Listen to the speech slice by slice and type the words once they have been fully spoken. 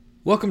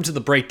Welcome to the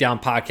Breakdown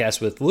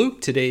Podcast with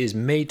Luke. Today is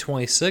May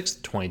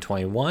 26th,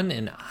 2021,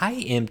 and I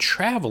am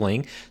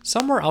traveling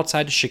somewhere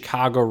outside of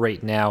Chicago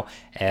right now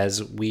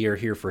as we are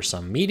here for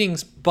some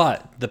meetings,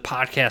 but the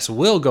podcast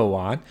will go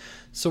on.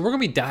 So we're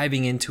going to be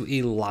diving into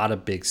a lot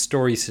of big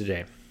stories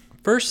today.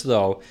 First,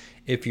 though,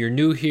 if you're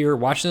new here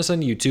watching us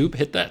on YouTube,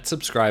 hit that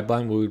subscribe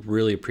button. We would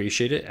really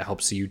appreciate it. It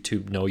helps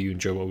YouTube know you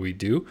enjoy what we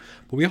do.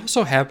 But we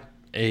also have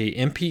a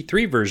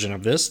MP3 version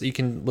of this that you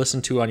can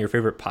listen to on your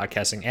favorite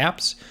podcasting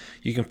apps.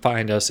 You can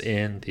find us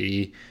in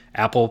the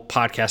Apple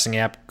podcasting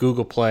app,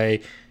 Google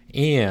Play,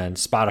 and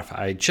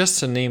Spotify, just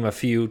to name a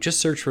few. Just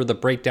search for The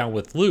Breakdown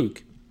with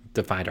Luke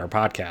to find our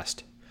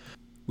podcast.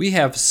 We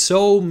have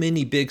so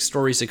many big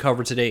stories to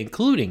cover today,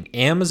 including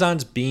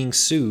Amazon's being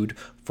sued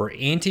for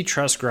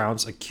antitrust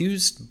grounds,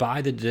 accused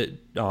by the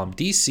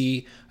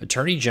DC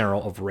Attorney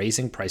General of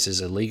raising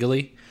prices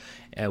illegally.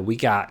 We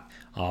got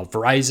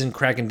Verizon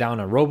cracking down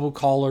on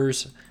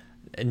robocallers.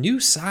 New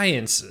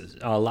science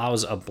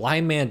allows a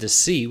blind man to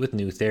see with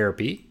new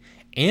therapy.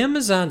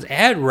 Amazon's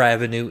ad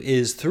revenue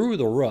is through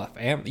the roof.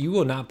 You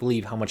will not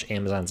believe how much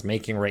Amazon's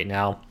making right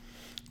now.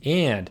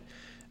 And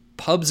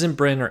pubs in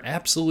Britain are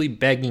absolutely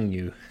begging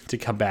you to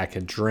come back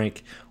and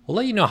drink. We'll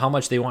let you know how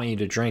much they want you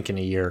to drink in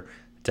a year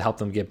to help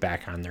them get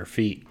back on their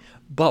feet.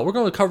 But we're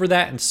going to cover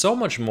that and so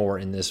much more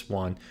in this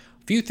one.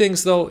 A few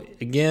things, though.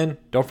 Again,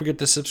 don't forget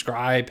to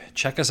subscribe.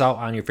 Check us out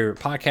on your favorite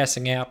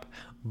podcasting app.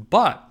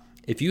 But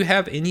if you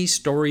have any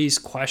stories,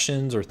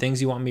 questions, or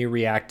things you want me to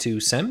react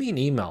to, send me an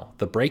email,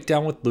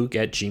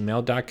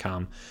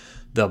 thebreakdownwithluke@gmail.com,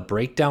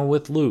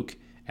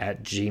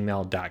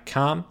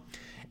 thebreakdownwithluke@gmail.com.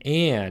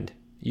 And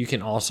you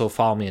can also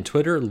follow me on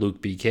Twitter,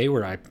 LukeBK,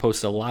 where I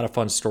post a lot of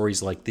fun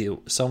stories like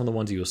some of the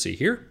ones you'll see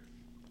here,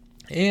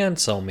 and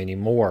so many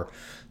more.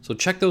 So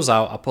check those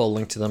out. I'll put a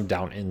link to them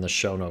down in the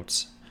show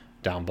notes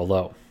down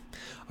below.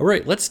 All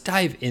right, let's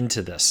dive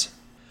into this.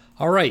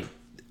 All right,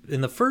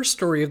 in the first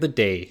story of the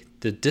day,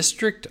 the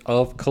District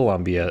of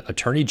Columbia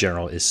Attorney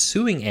General is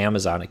suing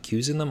Amazon,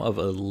 accusing them of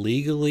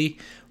illegally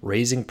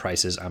raising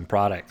prices on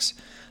products.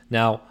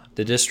 Now,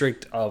 the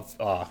District of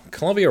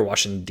Columbia or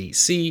Washington,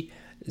 D.C.,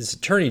 its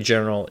Attorney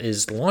General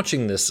is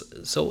launching this,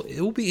 so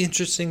it will be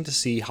interesting to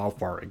see how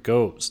far it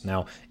goes.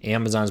 Now,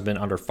 Amazon's been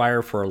under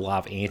fire for a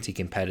lot of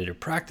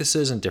anti-competitive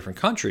practices in different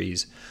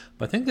countries,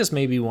 but I think this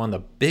may be one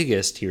of the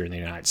biggest here in the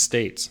United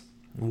States.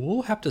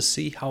 We'll have to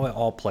see how it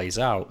all plays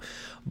out.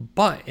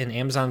 But an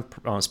Amazon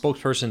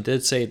spokesperson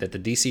did say that the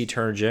DC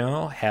Attorney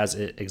General has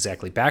it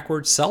exactly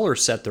backwards.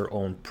 Sellers set their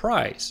own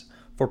price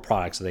for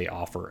products they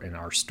offer in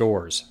our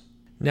stores.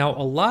 Now,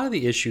 a lot of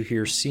the issue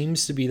here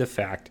seems to be the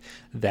fact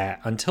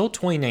that until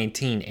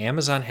 2019,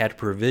 Amazon had a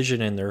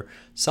provision in their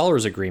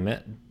sellers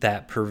agreement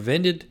that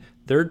prevented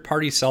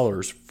third-party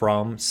sellers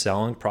from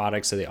selling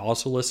products that they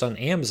also list on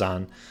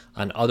Amazon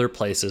on other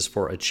places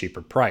for a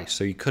cheaper price.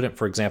 So you couldn't,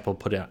 for example,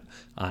 put it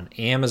on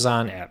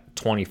Amazon at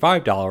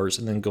 $25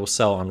 and then go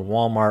sell on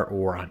Walmart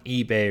or on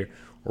eBay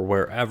or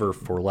wherever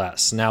for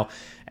less. Now,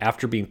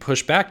 after being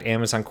pushed back,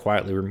 Amazon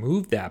quietly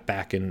removed that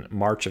back in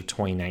March of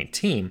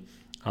 2019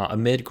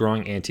 amid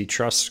growing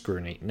antitrust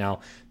scrutiny. Now,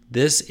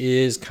 this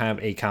is kind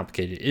of a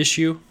complicated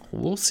issue.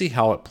 We'll see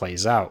how it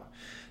plays out.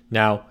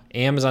 Now,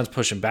 Amazon's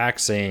pushing back,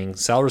 saying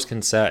sellers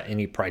can set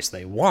any price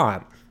they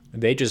want.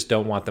 They just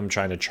don't want them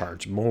trying to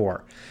charge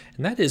more.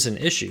 And that is an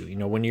issue. You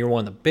know, when you're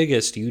one of the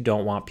biggest, you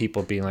don't want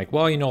people being like,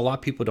 well, you know, a lot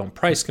of people don't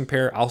price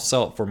compare. I'll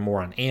sell it for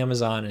more on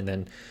Amazon and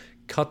then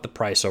cut the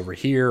price over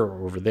here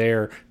or over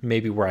there,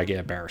 maybe where I get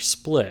a better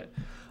split.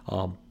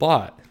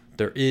 But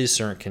there is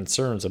certain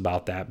concerns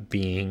about that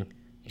being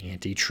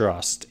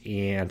antitrust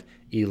and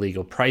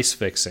illegal price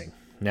fixing.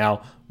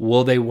 Now,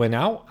 will they win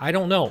out? I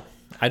don't know.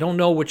 I don't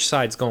know which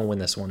side's going to win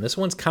this one. This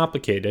one's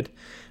complicated.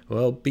 Well,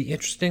 it'll be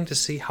interesting to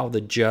see how the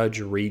judge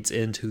reads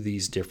into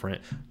these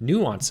different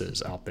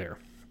nuances out there.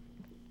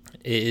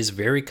 It is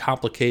very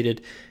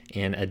complicated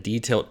and a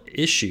detailed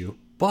issue,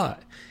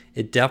 but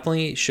it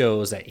definitely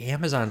shows that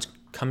Amazon's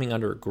coming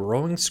under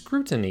growing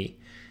scrutiny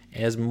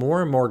as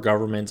more and more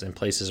governments and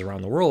places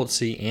around the world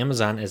see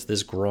Amazon as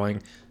this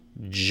growing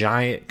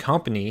giant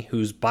company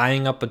who's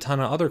buying up a ton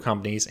of other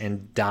companies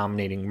and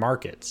dominating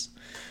markets.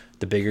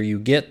 The bigger you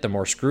get, the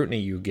more scrutiny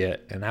you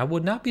get. And I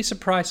would not be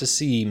surprised to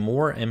see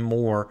more and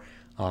more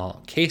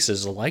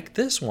cases like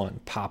this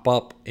one pop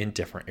up in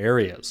different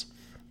areas.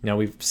 Now,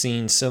 we've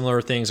seen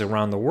similar things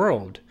around the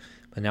world,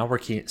 but now we're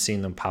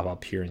seeing them pop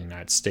up here in the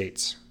United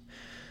States.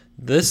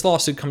 This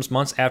lawsuit comes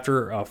months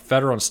after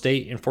federal and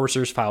state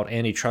enforcers filed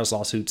antitrust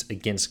lawsuits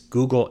against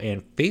Google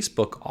and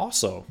Facebook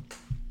also,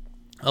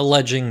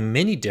 alleging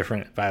many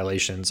different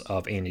violations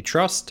of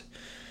antitrust.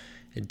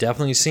 It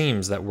definitely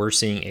seems that we're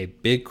seeing a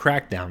big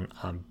crackdown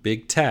on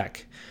big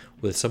tech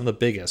with some of the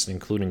biggest,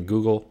 including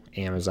Google,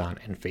 Amazon,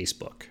 and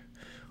Facebook.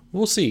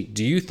 We'll see.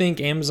 Do you think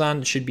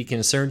Amazon should be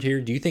concerned here?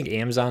 Do you think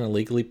Amazon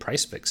illegally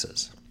price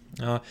fixes?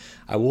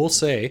 I will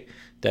say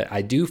that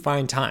I do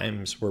find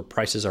times where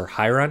prices are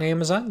higher on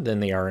Amazon than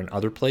they are in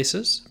other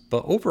places,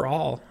 but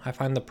overall, I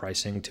find the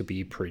pricing to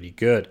be pretty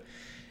good.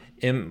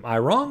 Am I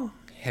wrong?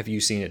 Have you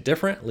seen it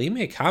different? Leave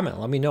me a comment.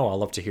 Let me know. I'd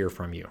love to hear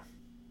from you.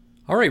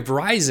 All right,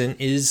 Verizon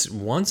is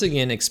once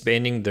again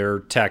expanding their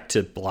tech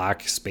to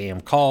block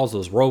spam calls,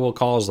 those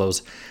robocalls,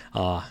 those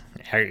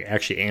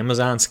actually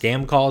Amazon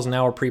scam calls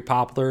now are pretty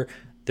popular.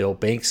 They'll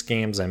bank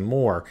scams and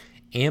more.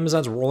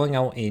 Amazon's rolling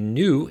out a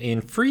new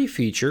and free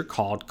feature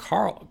called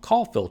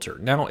Call Filter.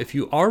 Now, if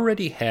you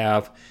already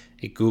have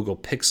a Google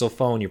Pixel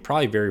phone, you're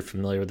probably very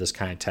familiar with this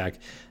kind of tech.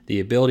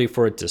 The ability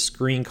for it to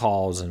screen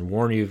calls and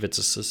warn you if it's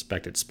a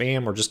suspected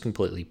spam or just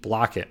completely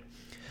block it.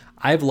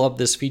 I've loved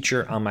this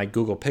feature on my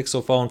Google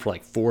Pixel phone for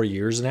like 4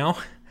 years now,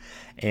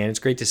 and it's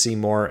great to see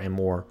more and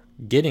more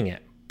getting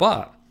it.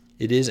 But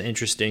it is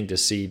interesting to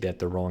see that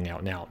they're rolling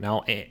out now.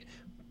 Now,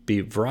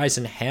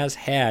 Verizon has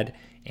had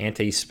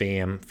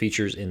anti-spam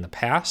features in the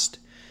past,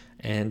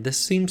 and this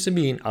seems to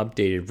be an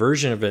updated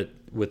version of it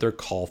with their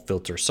Call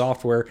Filter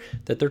software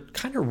that they're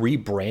kind of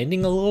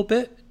rebranding a little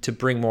bit to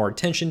bring more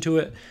attention to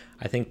it.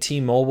 I think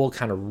T-Mobile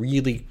kind of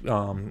really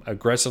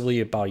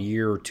aggressively about a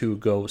year or two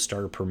ago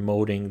started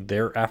promoting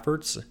their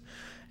efforts.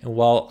 And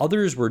while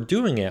others were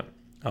doing it,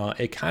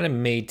 it kind of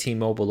made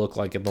T-Mobile look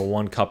like the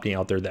one company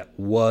out there that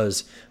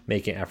was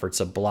making efforts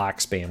to block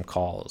spam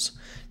calls.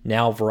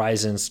 Now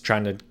Verizon's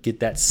trying to get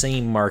that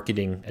same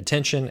marketing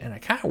attention, and I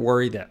kind of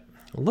worry that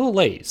a little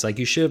late. It's like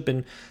you should have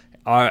been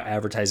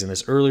advertising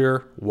this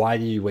earlier. Why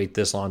did you wait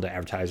this long to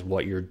advertise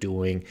what you're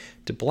doing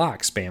to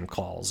block spam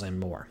calls and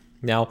more?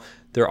 Now,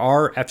 there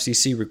are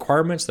FCC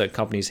requirements that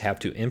companies have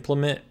to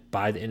implement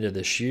by the end of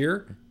this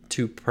year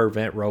to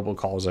prevent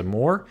robocalls and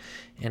more.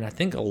 And I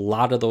think a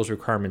lot of those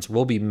requirements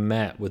will be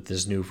met with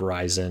this new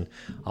Verizon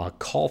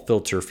Call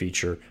Filter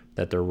feature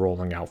that they're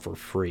rolling out for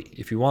free.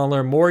 If you want to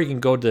learn more, you can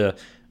go to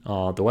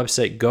the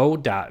website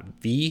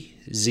go.vzw,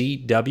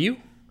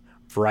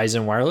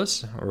 Verizon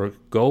Wireless, or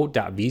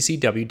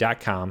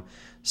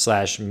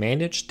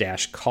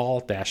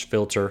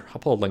go.vcw.com/manage-call-filter. I'll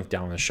put a link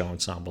down in the show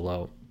notes down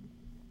below.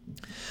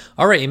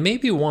 All right, and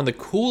maybe one of the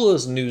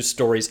coolest news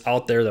stories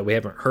out there that we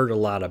haven't heard a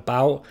lot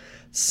about.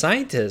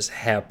 Scientists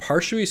have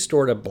partially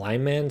restored a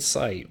blind man's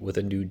sight with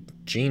a new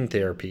gene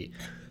therapy.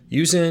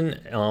 Using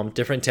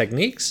different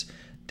techniques,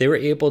 they were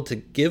able to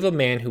give a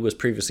man who was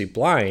previously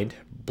blind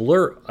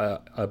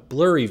a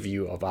blurry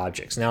view of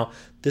objects. Now,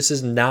 this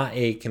is not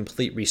a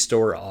complete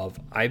restore of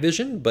eye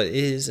vision, but it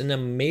is an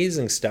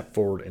amazing step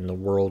forward in the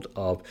world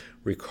of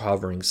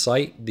recovering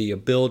sight. The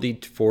ability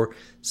for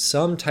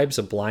some types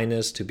of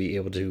blindness to be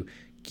able to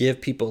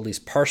give people at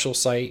least partial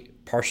sight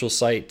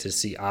to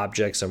see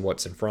objects and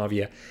what's in front of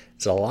you.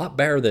 It's a lot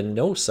better than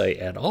no sight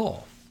at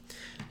all.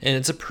 And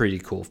it's a pretty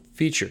cool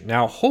feature.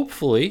 Now,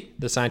 hopefully,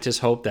 the scientists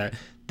hope that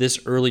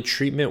this early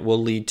treatment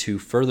will lead to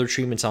further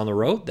treatments on the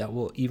road that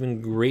will even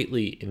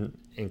greatly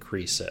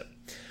increase it.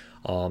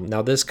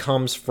 Now, this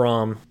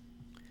testing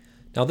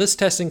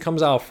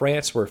comes out of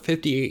France, where a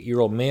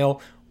 58-year-old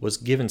male was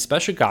given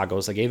special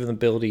goggles that gave him the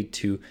ability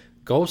to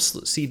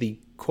see the,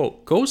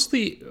 quote,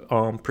 ghostly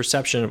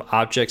perception of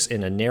objects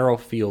in a narrow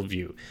field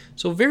view.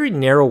 So very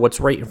narrow, what's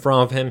right in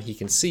front of him, he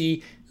can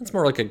see. It's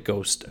more like a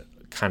ghost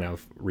kind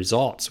of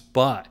results.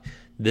 But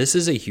this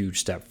is a huge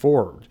step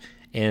forward.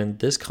 And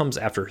this comes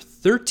after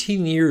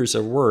 13 years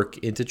of work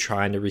into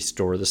trying to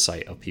restore the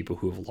sight of people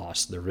who have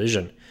lost their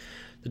vision.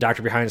 The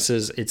doctor behind it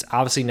says it's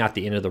obviously not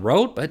the end of the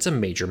road, but it's a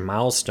major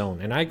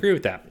milestone. And I agree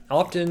with that.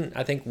 Often,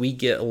 I think we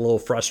get a little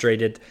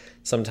frustrated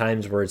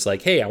sometimes where it's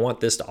like, hey, I want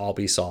this to all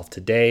be solved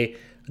today.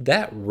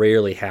 That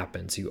rarely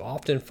happens. You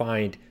often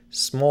find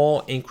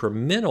small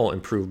incremental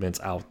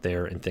improvements out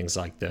there and things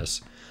like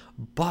this.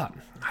 But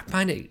I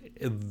find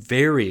it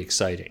very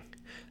exciting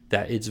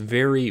that it's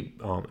very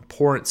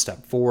important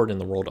step forward in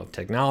the world of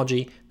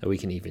technology that we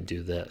can even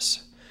do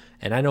this.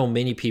 And I know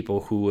many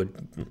people who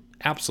would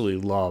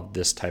absolutely love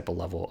this type of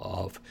level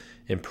of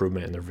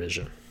improvement in their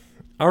vision.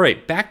 All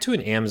right, back to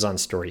an Amazon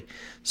story.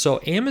 So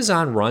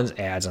Amazon runs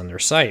ads on their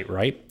site,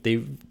 right?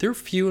 They're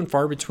few and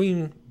far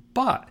between,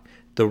 but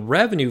the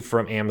revenue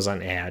from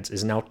Amazon ads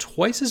is now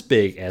twice as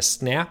big as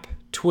Snap,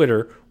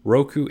 Twitter,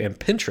 Roku, and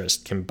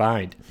Pinterest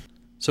combined.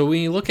 So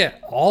when you look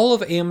at all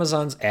of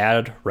Amazon's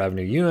ad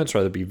revenue units,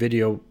 whether it be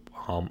video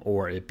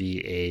or it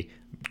be a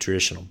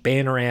traditional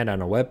banner ad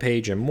on a web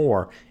page and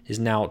more, is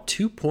now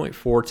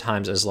 2.4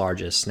 times as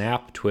large as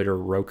Snap, Twitter,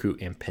 Roku,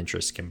 and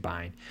Pinterest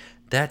combined.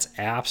 That's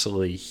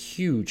absolutely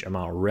huge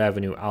amount of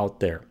revenue out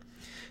there.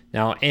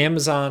 Now,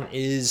 Amazon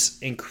is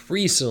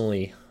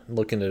increasingly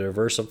looking to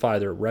diversify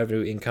their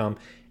revenue income,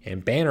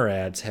 and banner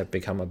ads have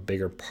become a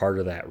bigger part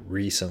of that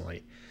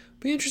recently. It'll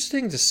be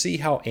interesting to see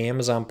how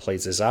Amazon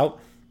plays this out.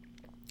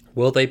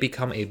 Will they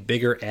become a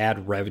bigger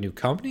ad revenue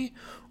company,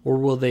 or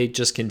will they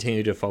just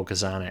continue to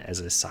focus on it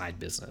as a side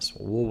business?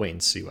 We'll wait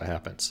and see what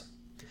happens.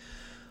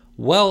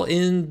 Well,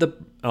 in the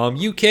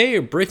UK,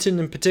 or Britain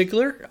in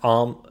particular,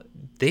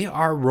 they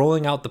are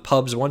rolling out the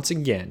pubs once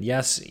again.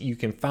 Yes, you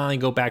can finally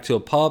go back to a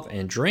pub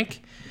and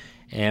drink,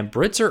 and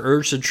Brits are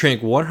urged to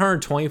drink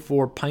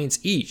 124 pints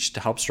each to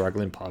help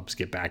struggling pubs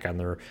get back on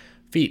their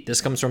feet. This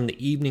comes from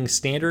the Evening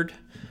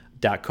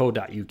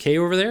Standard.co.uk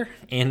over there,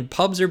 and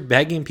pubs are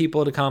begging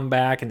people to come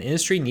back, and the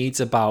industry needs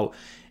about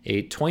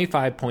a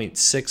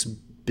 25.6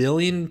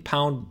 billion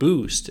pound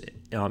boost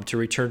to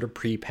return to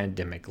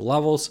pre-pandemic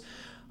levels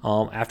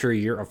after a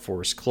year of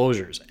forced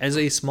closures. As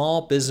a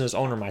small business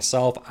owner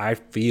myself, I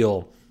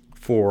feel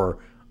for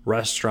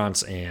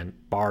restaurants and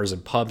bars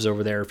and pubs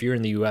over there. If you're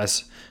in the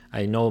U.S.,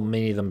 I know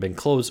many of them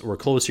were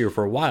closed here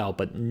for a while,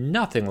 but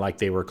nothing like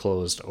they were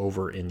closed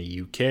over in the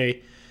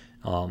U.K.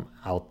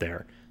 Out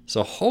there.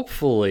 So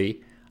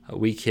hopefully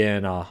we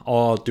can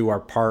all do our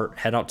part,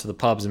 head out to the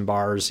pubs and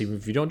bars. Even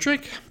if you don't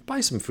drink,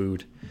 buy some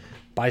food,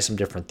 buy some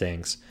different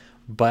things.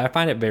 But I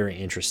find it very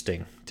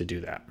interesting to do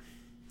that.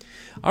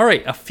 All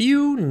right, a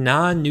few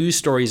non-news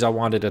stories I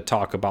wanted to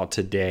talk about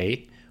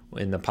today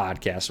in the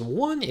podcast.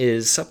 One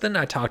is something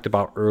I talked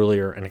about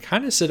earlier, and I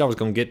kind of said I was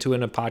going to get to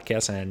in a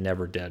podcast, and I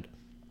never did.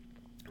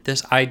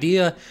 This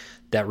idea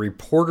that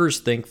reporters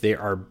think they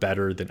are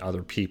better than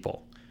other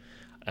people.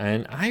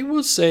 And I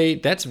will say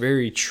that's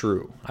very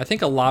true. I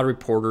think a lot of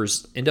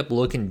reporters end up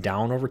looking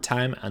down over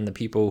time on the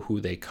people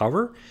who they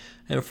cover,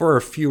 and for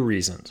a few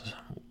reasons.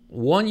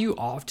 One, you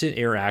often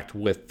interact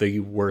with the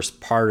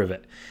worst part of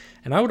it.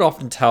 And I would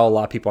often tell a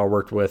lot of people I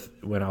worked with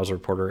when I was a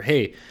reporter,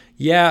 hey,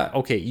 yeah,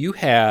 okay, you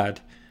had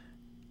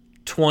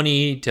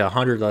 20 to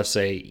 100, let's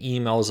say,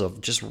 emails of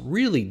just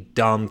really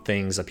dumb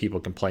things that people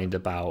complained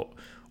about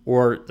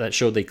or that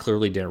showed they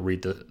clearly didn't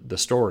read the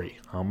story.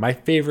 My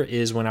favorite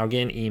is when I'll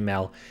get an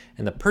email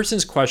and the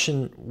person's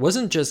question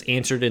wasn't just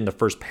answered in the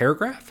first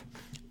paragraph,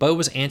 but it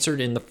was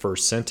answered in the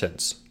first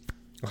sentence.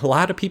 A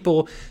lot of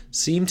people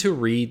seem to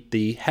read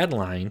the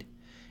headline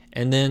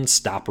and then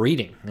stop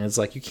reading. And it's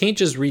like, you can't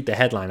just read the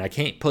headline. I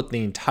can't put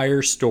the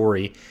entire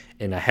story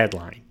in a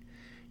headline.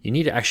 You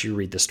need to actually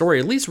read the story,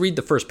 at least read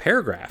the first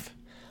paragraph.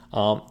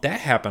 That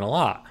happened a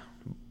lot.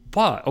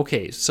 But,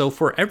 okay, so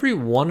for every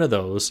one of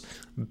those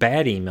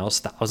bad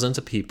emails, thousands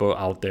of people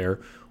out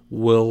there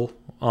will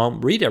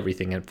read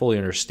everything and fully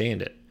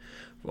understand it.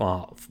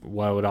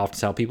 What I would often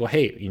tell people,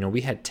 hey,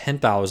 we had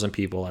 10,000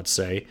 people, let's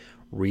say,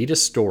 read a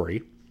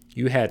story.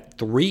 You had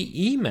 3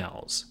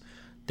 emails.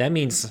 That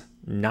means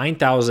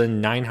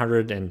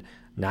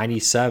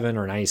 9,997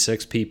 or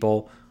 96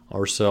 people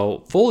or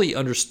so fully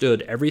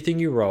understood everything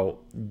you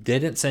wrote,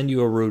 didn't send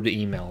you a rude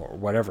email or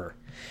whatever.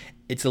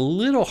 It's a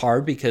little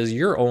hard because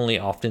you're only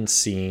often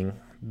seeing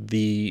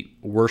the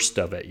worst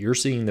of it. You're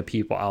seeing the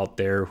people out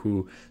there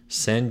who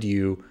send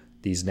you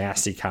these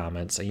nasty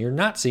comments, and you're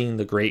not seeing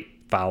the great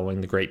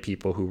following, the great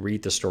people who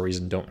read the stories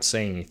and don't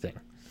say anything.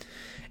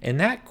 And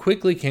that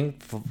quickly can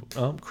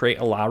create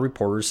a lot of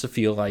reporters to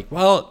feel like,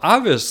 well,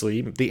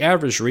 obviously, the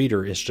average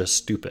reader is just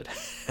stupid.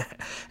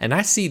 And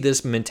I see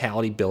this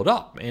mentality build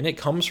up. And it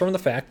comes from the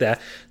fact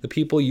that the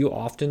people you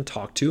often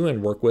talk to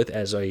and work with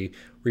as a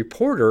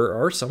reporter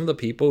are some of the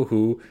people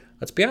who,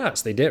 let's be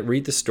honest, they didn't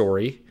read the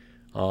story.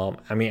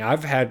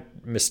 I've had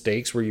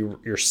mistakes where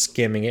you're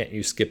skimming it,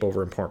 you skip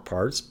over important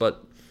parts,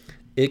 but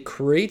it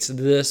creates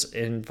this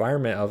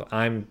environment of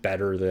I'm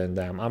better than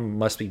them. I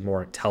must be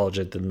more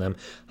intelligent than them.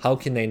 How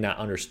can they not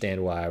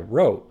understand what I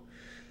wrote?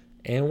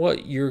 And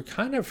what you're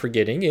kind of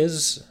forgetting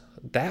is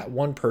that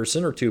one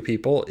person or two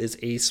people is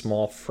a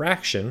small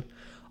fraction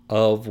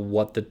of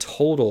what the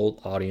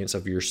total audience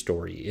of your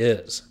story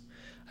is.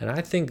 And I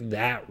think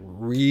that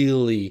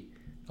really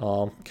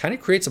kind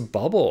of creates a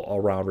bubble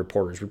around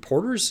reporters.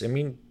 Reporters,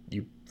 you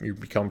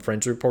become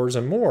friends with reporters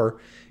and more,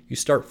 you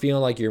start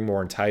feeling like you're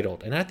more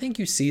entitled. And I think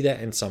you see that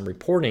in some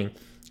reporting.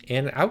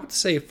 And I would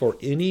say for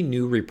any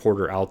new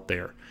reporter out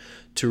there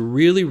to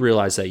really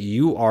realize that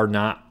you are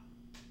not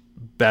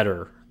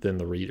better than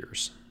the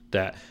readers,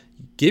 that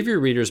give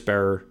your readers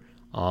better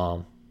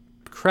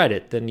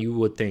credit than you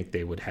would think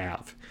they would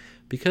have.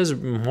 Because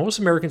most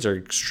Americans are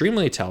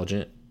extremely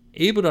intelligent,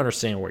 able to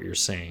understand what you're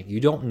saying. You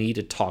don't need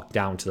to talk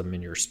down to them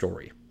in your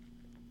story.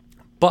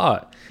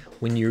 But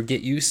when you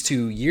get used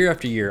to year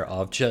after year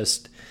of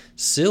just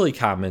silly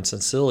comments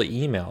and silly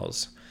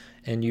emails,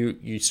 and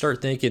you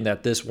start thinking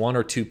that this one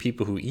or two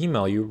people who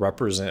email you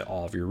represent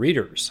all of your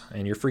readers,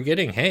 and you're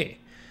forgetting, hey,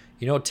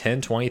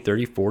 10, 20,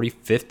 30, 40,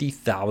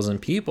 50,000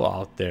 people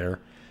out there,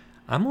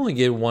 I'm only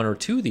getting one or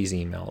two of these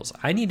emails.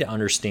 I need to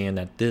understand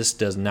that this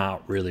does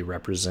not really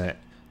represent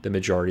the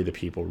majority of the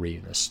people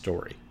reading this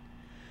story.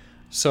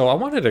 So I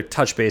wanted to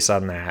touch base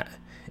on that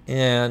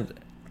and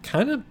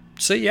kind of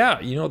say,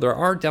 there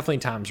are definitely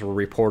times where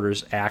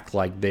reporters act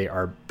like they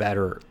are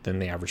better than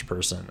the average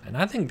person. And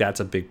I think that's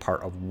a big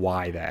part of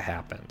why that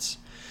happens.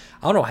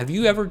 I don't know, have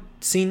you ever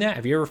seen that?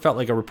 Have you ever felt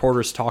like a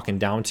reporter's talking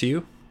down to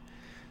you?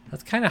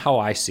 That's kind of how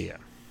I see it.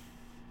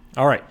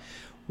 All right.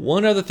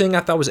 One other thing I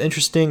thought was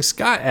interesting,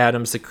 Scott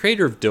Adams, the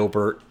creator of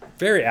Dilbert,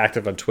 very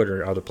active on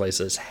Twitter and other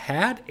places,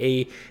 had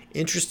a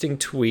interesting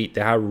tweet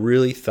that I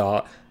really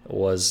thought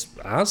was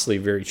honestly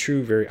very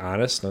true, very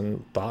honest,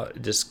 and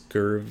thought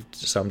deserved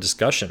some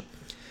discussion.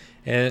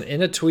 And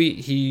in a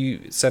tweet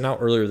he sent out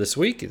earlier this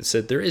week, it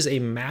said, there is a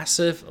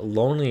massive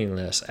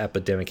loneliness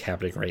epidemic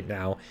happening right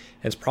now,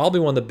 and it's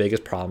probably one of the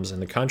biggest problems in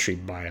the country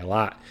by a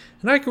lot.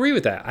 And I agree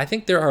with that. I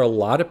think there are a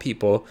lot of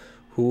people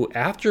who,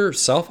 after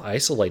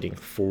self-isolating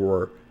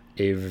for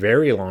a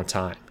very long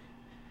time,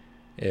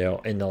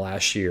 in the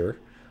last year,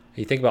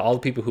 You think about all the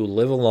people who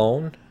live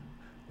alone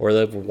or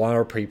live with one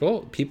or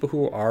people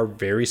who are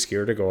very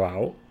scared to go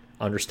out,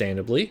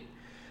 understandably,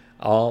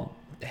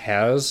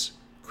 has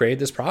created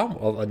this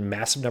problem of a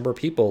massive number of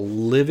people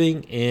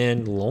living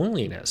in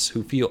loneliness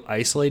who feel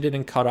isolated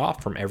and cut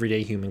off from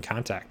everyday human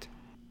contact.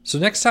 So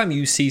next time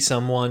you see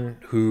someone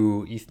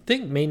who you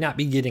think may not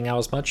be getting out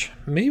as much,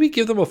 maybe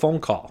give them a phone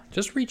call.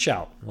 Just reach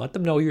out. Let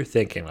them know you're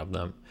thinking of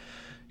them.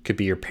 It could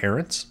be your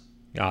parents,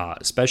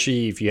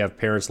 especially if you have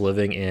parents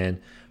living in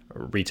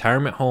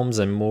retirement homes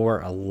and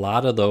more. A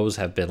lot of those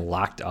have been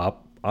locked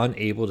up,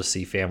 unable to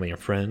see family and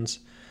friends.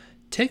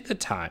 Take the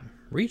time.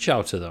 Reach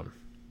out to them.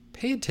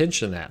 Pay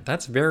attention to that.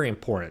 That's very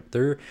important.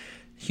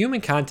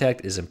 Human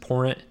contact is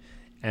important,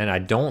 and I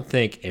don't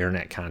think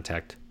internet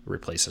contact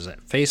replaces it.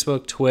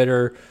 Facebook,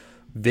 Twitter,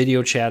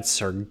 video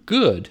chats are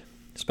good,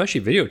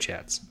 especially video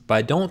chats, but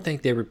I don't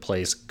think they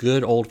replace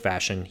good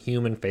old-fashioned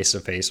human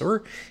face-to-face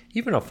or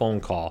even a phone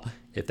call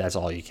if that's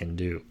all you can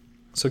do.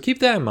 So keep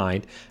that in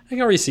mind. I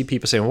can already see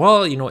people saying,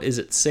 well, is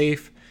it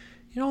safe?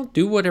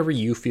 Do whatever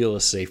you feel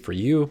is safe for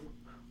you,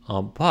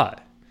 but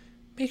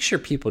make sure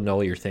people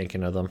know you're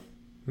thinking of them.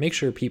 Make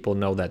sure people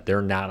know that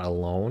they're not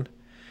alone.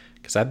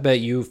 Because I bet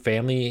you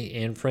family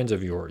and friends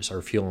of yours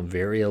are feeling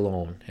very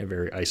alone and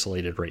very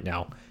isolated right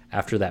now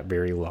after that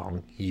very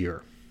long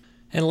year.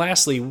 And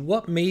lastly,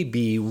 what may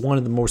be one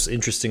of the most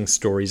interesting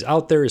stories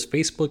out there is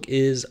Facebook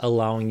is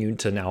allowing you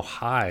to now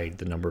hide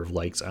the number of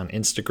likes on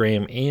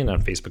Instagram and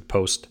on Facebook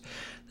posts.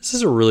 This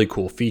is a really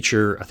cool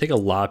feature. I think a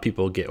lot of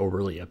people get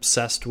overly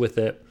obsessed with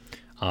it,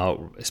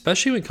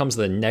 especially when it comes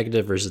to the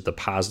negative versus the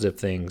positive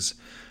things.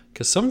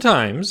 Because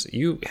sometimes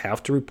you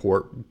have to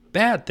report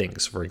bad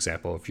things. For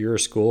example, if you're a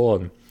school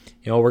and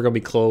we're going to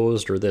be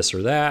closed or this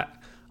or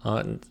that,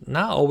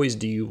 not always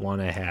do you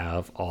want to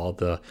have all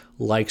the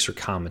likes or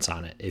comments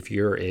on it. If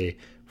you're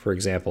for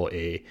example,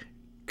 a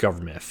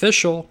government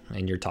official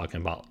and you're talking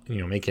about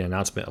making an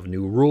announcement of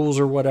new rules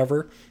or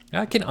whatever,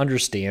 I can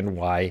understand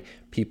why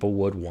people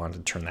would want to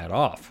turn that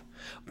off.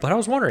 But I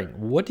was wondering,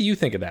 what do you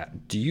think of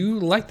that? Do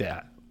you like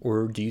that?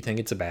 Or do you think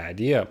it's a bad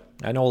idea?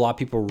 I know a lot of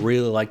people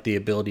really like the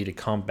ability to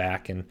come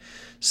back and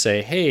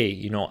say,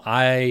 hey,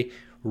 I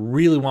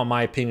really want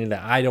my opinion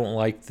that I don't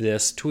like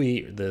this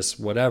tweet, this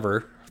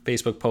whatever,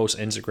 Facebook post,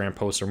 Instagram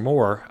post, or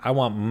more. I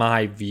want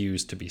my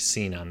views to be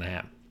seen on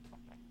that.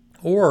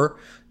 Or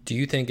do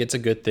you think it's a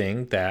good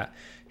thing that,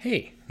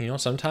 hey,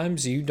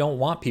 sometimes you don't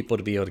want people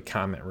to be able to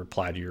comment and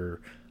reply to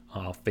your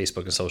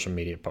Facebook and social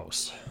media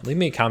posts? Leave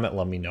me a comment.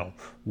 Let me know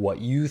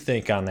what you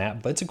think on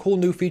that. But it's a cool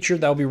new feature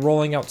that will be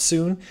rolling out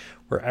soon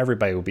where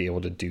everybody will be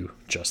able to do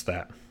just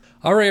that.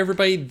 All right,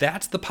 everybody,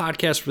 that's the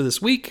podcast for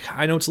this week.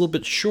 I know it's a little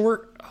bit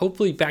short.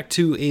 Hopefully back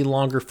to a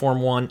longer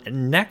form one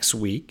next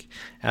week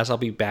as I'll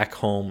be back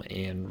home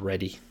and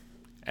ready.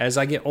 As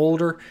I get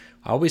older,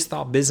 I always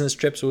thought business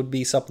trips would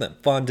be something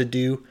fun to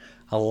do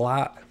a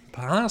lot,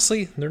 but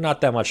honestly, they're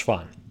not that much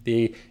fun.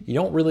 You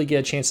don't really get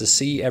a chance to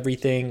see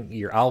everything.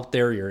 You're out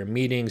there, you're in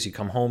meetings, you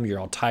come home, you're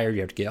all tired,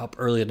 you have to get up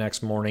early the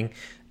next morning.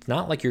 It's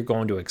not like you're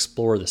going to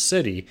explore the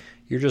city.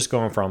 You're just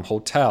going from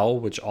hotel,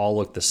 which all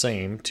look the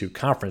same, to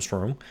conference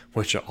room,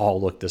 which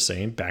all look the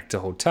same, back to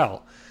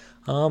hotel.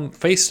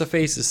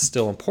 Face-to-face is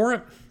still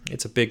important.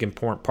 It's a big,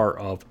 important part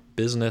of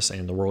business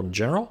and the world in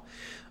general.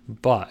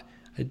 But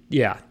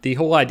yeah, the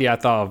whole idea I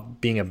thought of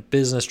being a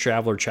business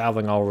traveler,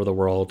 traveling all over the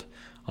world,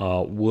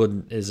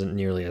 isn't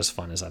nearly as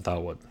fun as I thought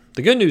it would.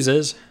 The good news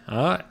is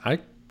I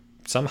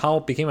somehow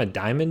became a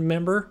diamond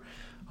member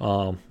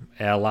at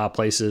a lot of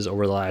places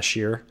over the last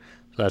year.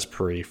 So that's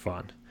pretty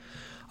fun.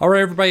 All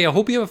right, everybody, I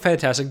hope you have a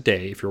fantastic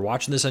day. If you're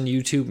watching this on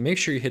YouTube, make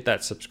sure you hit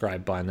that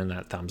subscribe button and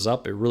that thumbs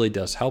up. It really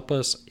does help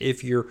us.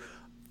 If you're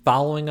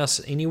following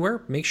us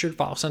anywhere, make sure to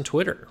follow us on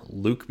Twitter,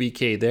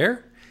 LukeBK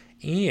there.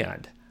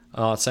 And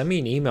send me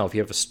an email if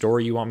you have a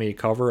story you want me to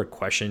cover, a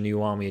question you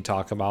want me to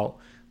talk about.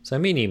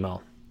 Send me an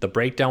email,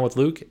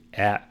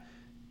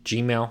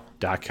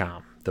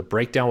 thebreakdownwithluke@gmail.com.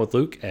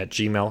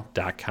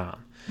 thebreakdownwithluke@gmail.com.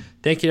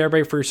 Thank you to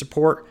everybody for your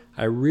support.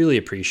 I really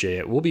appreciate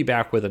it. We'll be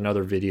back with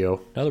another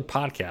video, another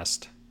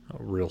podcast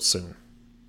real soon.